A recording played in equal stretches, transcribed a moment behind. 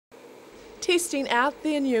testing out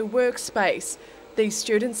their new workspace. These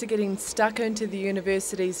students are getting stuck into the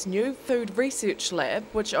university's new food research lab,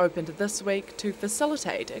 which opened this week to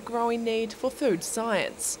facilitate a growing need for food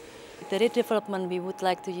science. The redevelopment, we would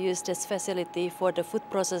like to use this facility for the food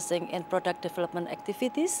processing and product development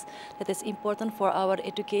activities. That is important for our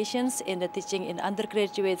educations in the teaching in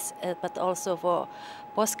undergraduates, but also for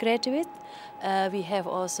postgraduate. We have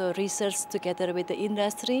also research together with the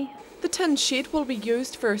industry. The tin shed will be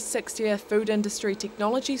used for a 6-year food industry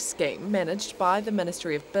technology scheme managed by the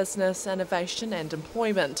Ministry of Business, Innovation and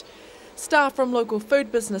Employment. Staff from local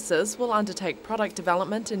food businesses will undertake product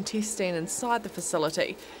development and testing inside the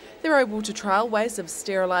facility. They're able to trial ways of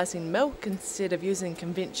sterilising milk instead of using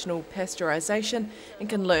conventional pasteurisation and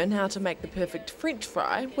can learn how to make the perfect French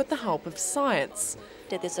fry with the help of science.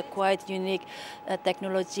 That is a quite unique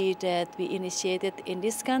technology that we initiated in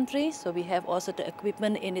this country. So we have also the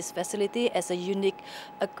equipment in this facility as a unique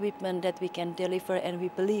equipment that we can deliver, and we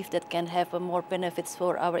believe that can have more benefits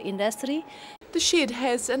for our industry. The shed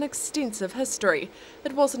has an extensive history.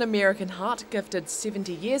 It was an American heart gifted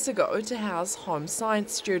 70 years ago to house home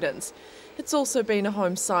science students. It's also been a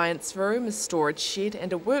home science room, a storage shed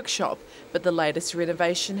and a workshop, but the latest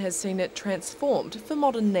renovation has seen it transformed for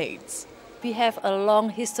modern needs. We have a long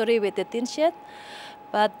history with the tin shed,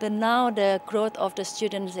 but now the growth of the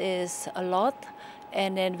students is a lot,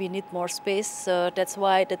 and then we need more space, so that's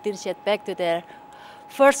why the tin shed back to their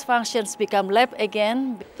first functions become lab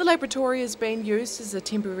again. The laboratory is being used as a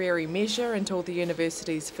temporary measure until the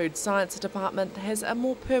university's food science department has a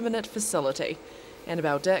more permanent facility.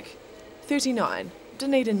 Annabelle Dick, 39,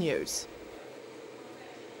 Dunedin News.